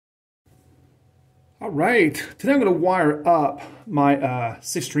All right, today I'm going to wire up my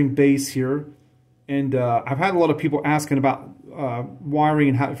six-string bass here, and I've had a lot of people asking about wiring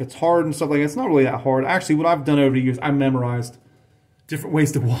and how if it's hard and stuff like that. It's not really that hard. Actually, what I've done over the years, I memorized different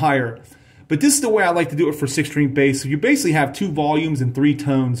ways to wire, but this is the way I like to do it for six-string bass. So you basically have 2 volumes and 3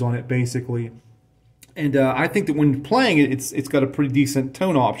 tones on it, basically, and I think that when playing it, it's got a pretty decent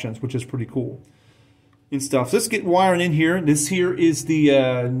tone options, which is pretty cool. And stuff. So let's get wiring in here. This here is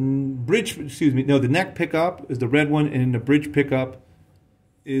the bridge, excuse me, no, the neck pickup is the red one, and the bridge pickup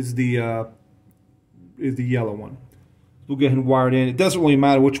is the yellow one. We'll go ahead and wire it in. It doesn't really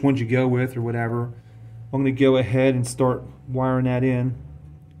matter which ones you go with or whatever. I'm going to go ahead and start wiring that in.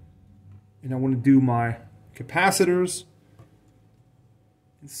 And I want to do my capacitors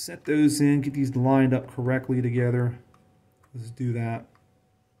and set those in, get these lined up correctly together. Let's do that.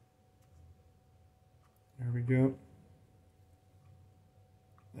 There we go.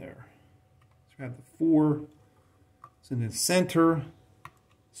 There. So we have the 4. It's in the center,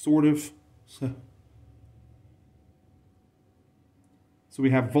 sort of. So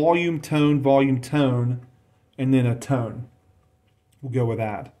we have volume, tone, and then a tone. We'll go with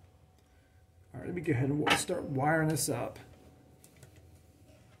that. All right, let me go ahead and start wiring this up.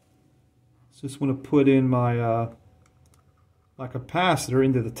 So just want to put in my my capacitor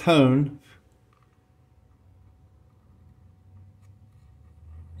into the tone.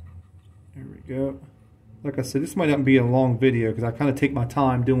 There we go. Like I said, this might not be a long video because I kind of take my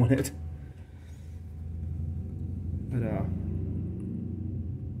time doing it. But there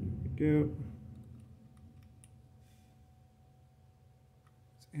we go.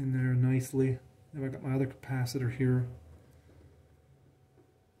 It's in there nicely. Now I got my other capacitor here.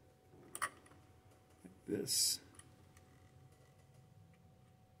 Like this.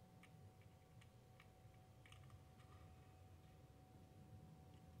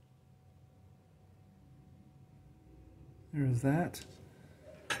 There's that.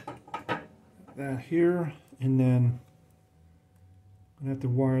 That here, and then I'm gonna have to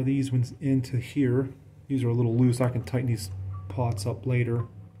wire these ones into here. These are a little loose. I can tighten these pots up later.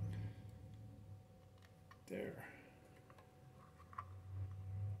 There.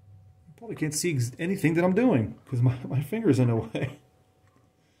 You probably can't see anything that I'm doing because my finger's in the way.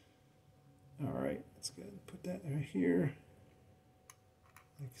 All right, let's go ahead and put that right here,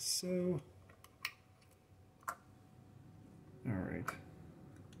 like so. All right.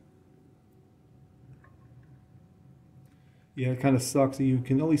 Yeah, it kind of sucks that you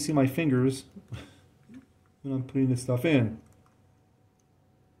can only see my fingers when I'm putting this stuff in.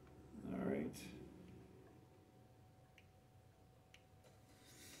 All right.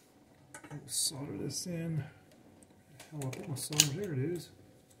 We'll solder this in. How do I put my solder? There it is.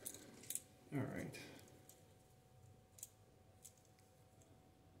 All right.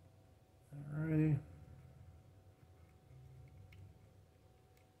 All righty.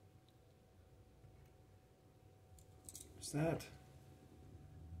 That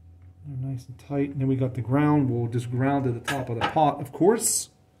nice and tight, and then we got the ground. We'll just ground to the top of the pot, of course.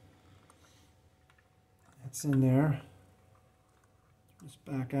 That's in there. Just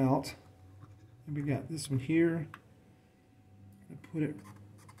back out, and we got this one here. I put it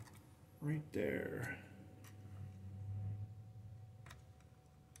right there.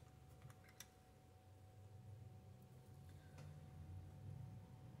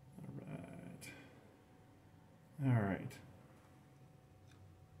 All right.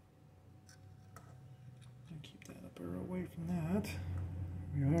 Keep that up or away from that.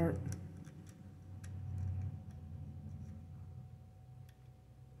 Here we are.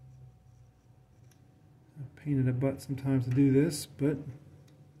 I've painted a butt sometimes to do this, but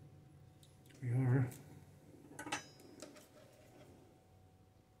we are.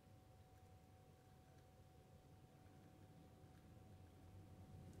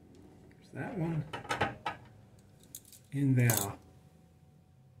 There's that one. In there.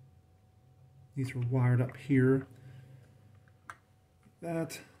 These are wired up here.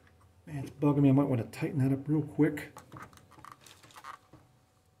 That, man, it's bugging me. I might want to tighten that up real quick.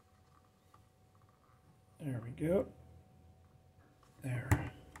 There we go. There.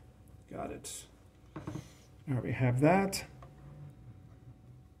 Got it. All right, we have that. So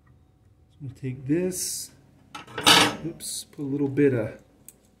I'm going to take this. Oops, put a little bit of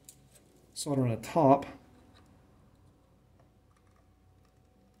solder on the top.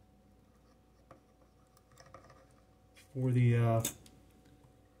 For the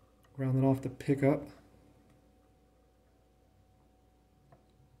ground it off the pickup.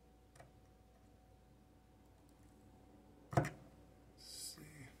 Let's see.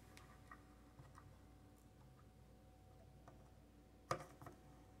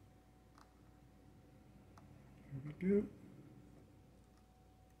 go.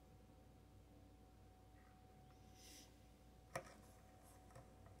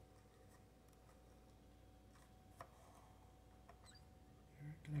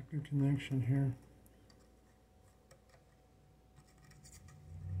 Good connection here.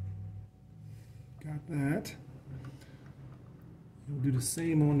 Got that. We'll do the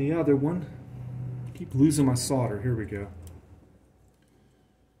same on the other one. Keep losing my solder. Here we go.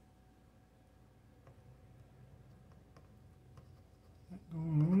 That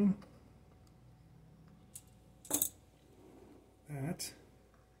going on. That.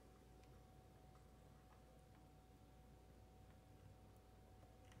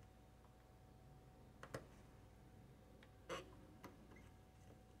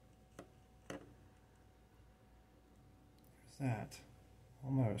 That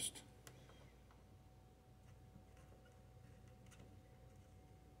almost.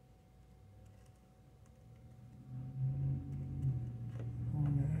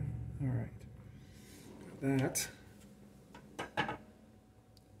 All right, that.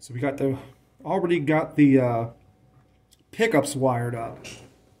 So we got the already got the pickups wired up.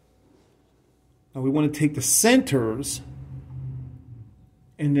 Now we want to take the centers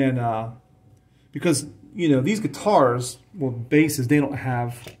and then because you know, these guitars, well, basses, they don't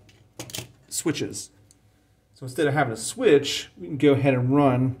have switches. So instead of having a switch, we can go ahead and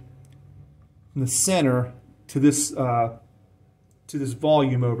run from the center to this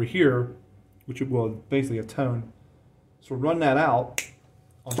volume over here, which will basically a tone. So we'll run that out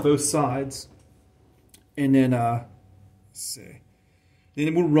on both sides, and then let's see,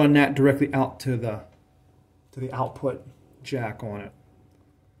 then we'll run that directly out to the output jack on it.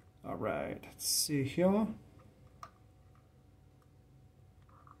 All right, let's see here.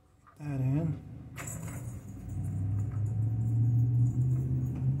 That in.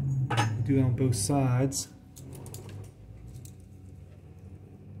 Do that on both sides.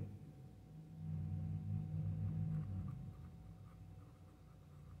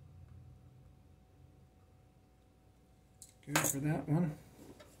 Good for that one.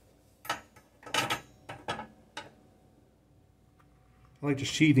 I like the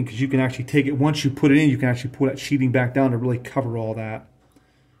sheathing because you can actually take it, once you put it in, you can actually pull that sheathing back down to really cover all that.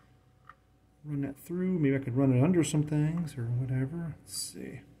 Run that through. Maybe I could run it under some things or whatever. Let's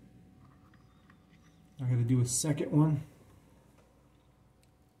see. I got to do a second one.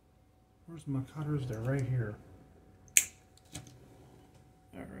 Where's my cutters? They're right here.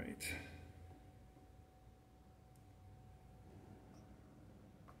 All right.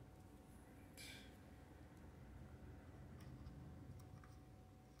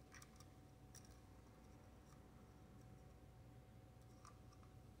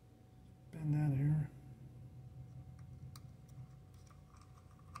 Bend that here.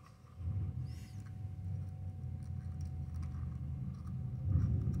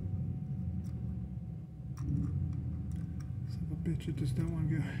 Son of a bitch, it just don't want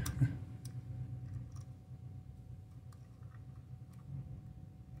to go.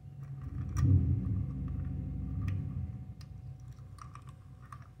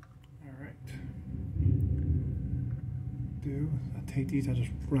 I take these, I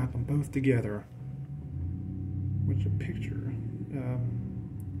just wrap them both together. What's your picture? The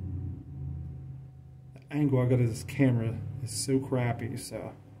angle I got of this camera is so crappy,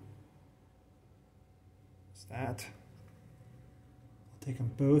 so it's that. I'll take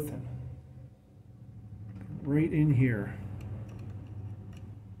them both and right in here.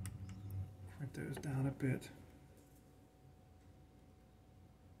 Crank those down a bit.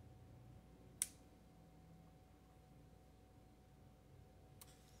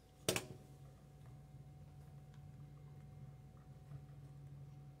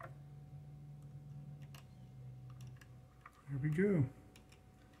 There we go.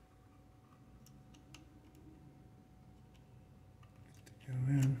 Go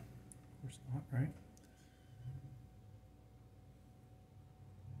in. Of course not, right?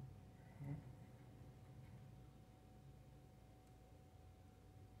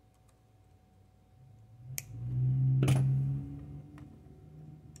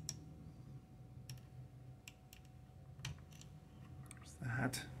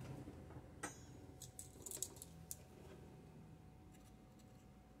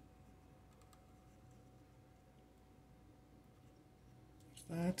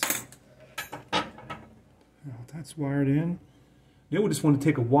 There's that. Well, that's wired in. Now we just want to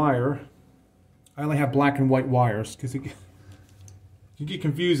take a wire. I only have black and white wires because it can get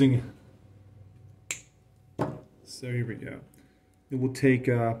confusing. So here we go. Then we'll take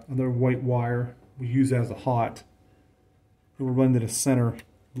another white wire. We use that as a hot. And we'll run to the center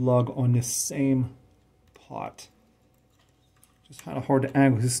lug on this same pot. It's kind of hard to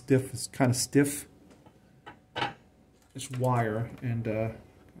angle. This stiff is kind of stiff. This wire, and a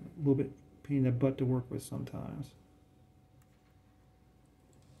little bit pain in the butt to work with sometimes.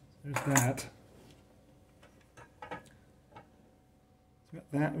 There's that.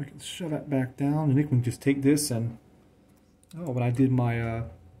 Got that. We can shove that back down, and then we can just take this and when I did my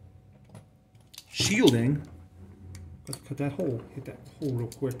shielding, let's cut that hole. Hit that hole real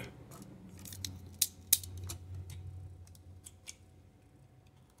quick.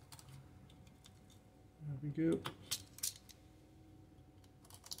 There we go.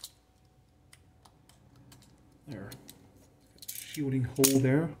 There. Shielding hole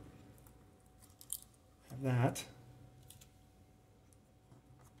there. Have that.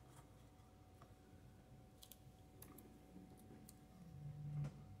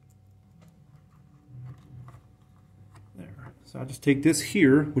 There. So I'll just take this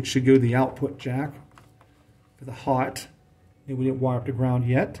here, which should go to the output jack for the hot. And we didn't wire up the ground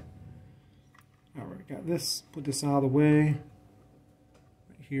yet. Alright, got this. Put this out of the way.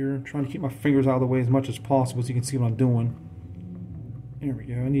 Right here. I'm trying to keep my fingers out of the way as much as possible so you can see what I'm doing. There we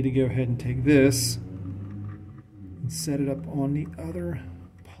go. I need to go ahead and take this and set it up on the other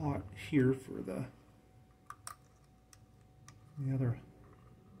pot here for the other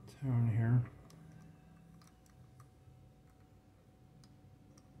tone here.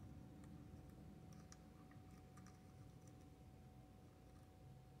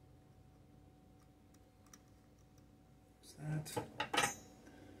 What's that?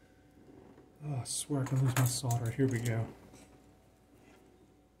 Oh, I swear I can lose my solder. Here we go.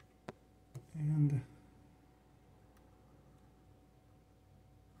 And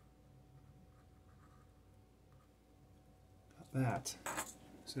got that.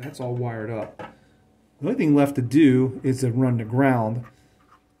 So that's all wired up. The only thing left to do is to run the ground.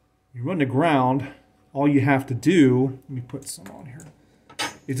 You run the ground, all you have to do, let me put some on here,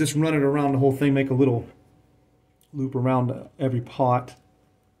 is just run it around the whole thing, make a little loop around every pot,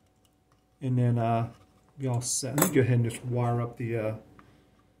 and then be all set. Let me go ahead and just wire up the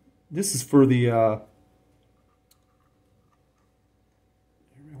this is for the hold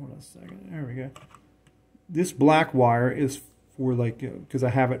on a second, there we go. This black wire is for, like, because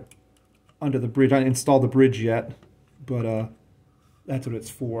I have it under the bridge. I didn't install the bridge yet, but that's what it's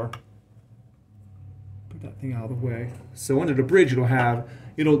for. Put that thing out of the way. So under the bridge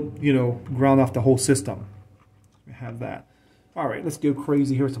it'll you know, ground off the whole system. We have that. Alright, let's go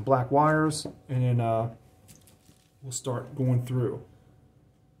crazy here with some black wires, and then we'll start going through.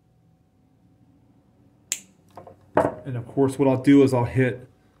 And of course what I'll do is I'll hit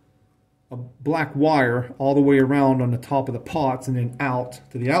a black wire all the way around on the top of the pots and then out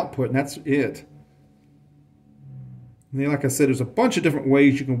to the output, and that's it. And then, like I said, there's a bunch of different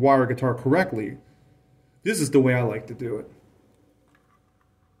ways you can wire a guitar correctly. This is the way I like to do it,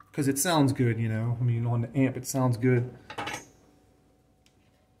 because it sounds good, you know. I mean, on the amp it sounds good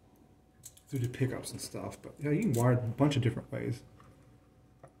through the pickups and stuff. But yeah, you can wire it a bunch of different ways.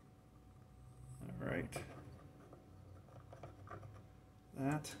 All right.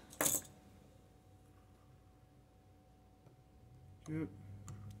 That. Good.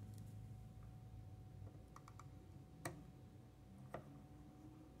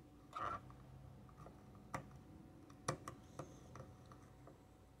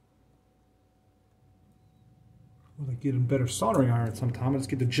 Well, I get a better soldering iron sometime. I just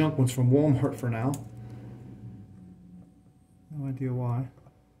get the junk ones from Walmart for now. No idea why.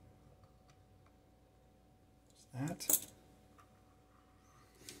 That.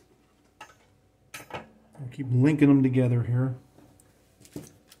 I'll keep linking them together here.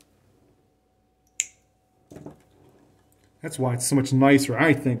 That's why it's so much nicer,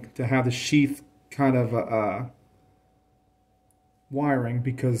 I think, to have the sheath kind of wiring,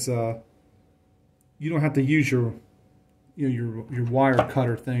 because you don't have to use your wire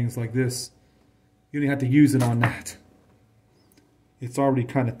cutter things like this. You don't have to use it on that. It's already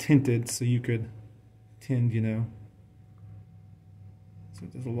kind of tinted, so you could tint, you know. So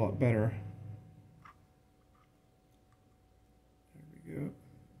it does a lot better. There we go.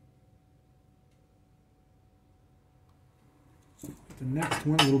 The next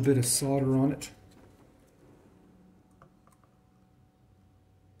one, a little bit of solder on it.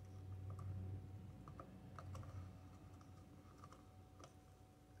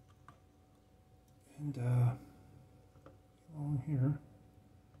 And along here.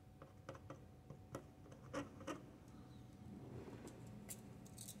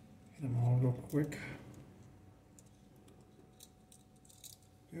 Hit them all real quick.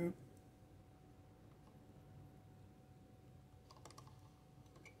 Yep.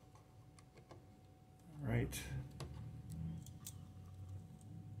 Right.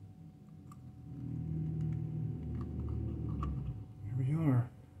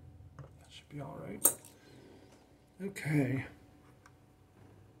 Okay.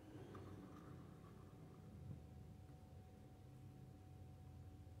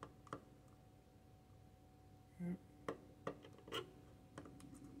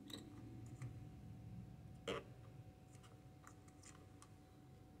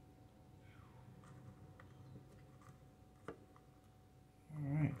 All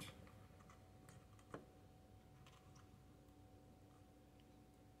right.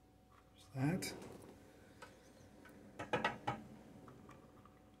 There's that.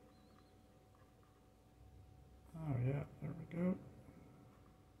 Oh yeah, there we go.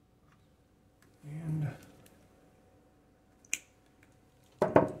 And all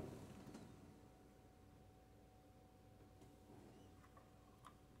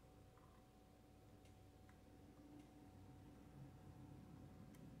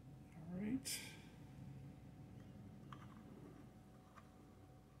right.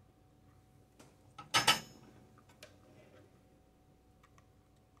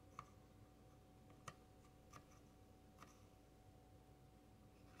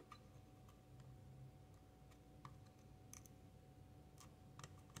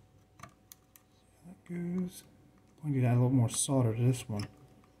 That goes. I'm going to add a little more solder to this one.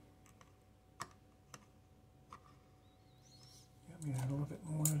 Let me add a little bit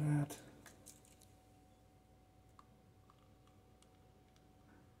more of that.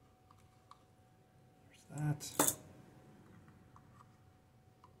 There's that.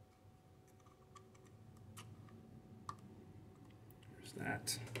 There's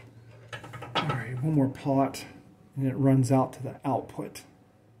that. All right, one more pot, and it runs out to the output.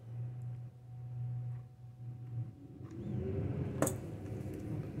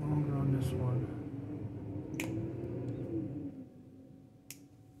 Longer on this one.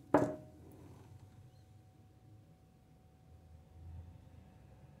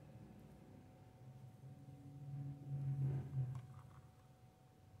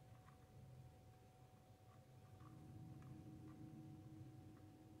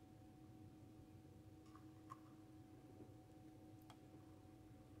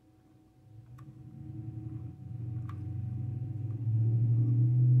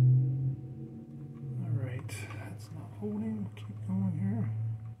 That's not holding. Keep going here.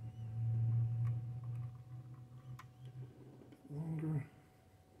 Longer.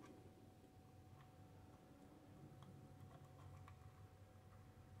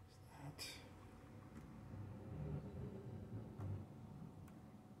 That.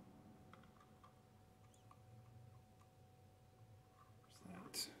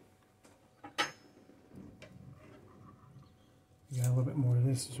 That. Got a little bit more of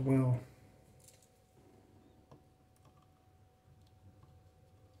this as well.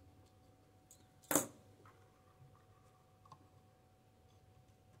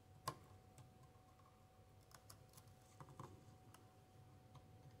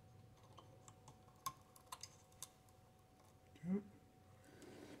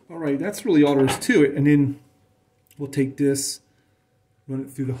 All right, that's really all there is to it. And then we'll take this, run it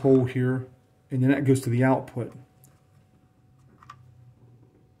through the hole here, and then that goes to the output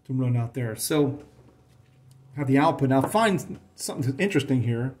to run out there. So have the output. Now find something interesting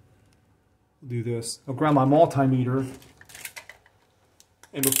here. I'll do this. I'll grab my multimeter,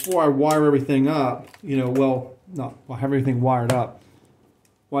 and before I wire everything up, I'll have everything wired up.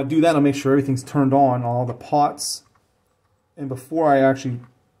 When I do that, I'll make sure everything's turned on all the pots. And before I actually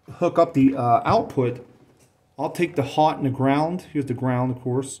hook up the output, I'll take the hot and the ground. Here's the ground, of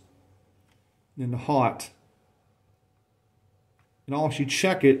course. And then the hot. And I'll actually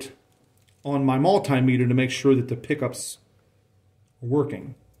check it on my multimeter to make sure that the pickups are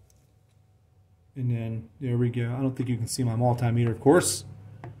working. And then, there we go. I don't think you can see my multimeter, of course.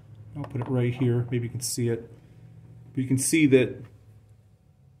 I'll put it right here. Maybe you can see it. But you can see that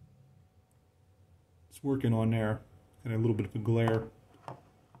it's working on there. And a little bit of a glare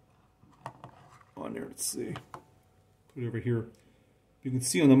on there. Let's see. Put it over here. You can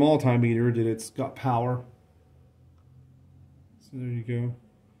see on the multimeter that it's got power. So there you go.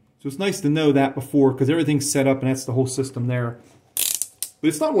 So it's nice to know that before, because everything's set up and that's the whole system there. But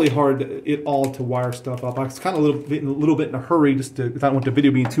it's not really hard at all to wire stuff up. I was kind of a little bit in a hurry just to, if I don't want the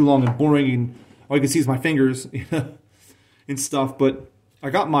video being too long and boring, and all you can see is my fingers and stuff. But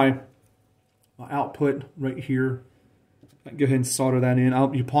I got my output right here. I can go ahead and solder that in.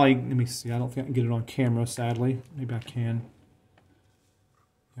 You probably, let me see, I don't think I can get it on camera, sadly. Maybe I can.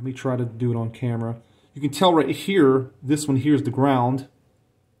 Let me try to do it on camera. You can tell right here, this one here is the ground,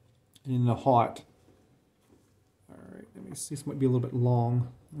 and the hot. All right, let me see, this might be a little bit long.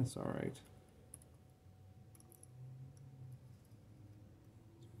 That's all right.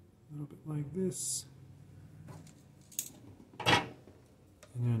 A little bit like this.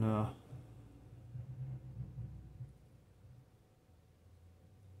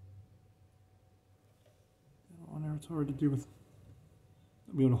 it's hard to do with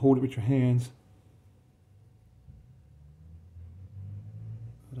being able to hold it with your hands.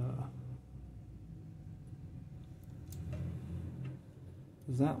 But,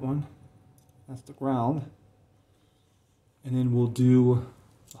 there's that one. That's the ground. And then we'll do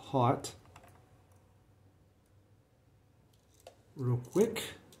the hot real quick.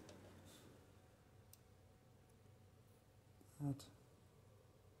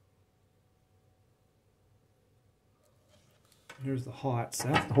 Here's the hot. So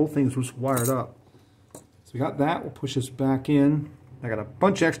the whole thing's just wired up. So we got that. We'll push this back in. I got a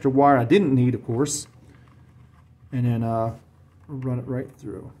bunch of extra wire I didn't need, of course. And then run it right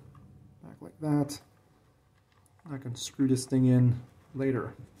through. Back like that. I can screw this thing in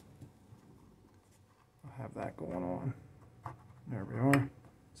later. I'll have that going on. There we are.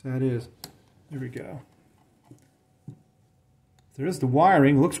 So that is. There we go. There's the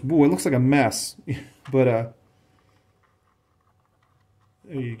wiring. It looks like a mess. But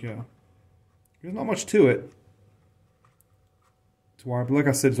there you go. There's not much to it. It's wired, but like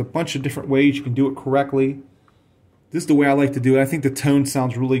I said, there's a bunch of different ways you can do it correctly. This is the way I like to do it. I think the tone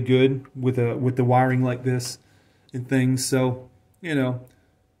sounds really good with the wiring like this and things. So, you know.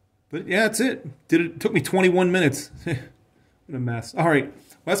 But yeah, that's it. It took me 21 minutes. What a mess. All right. Well,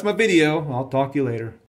 that's my video. I'll talk to you later.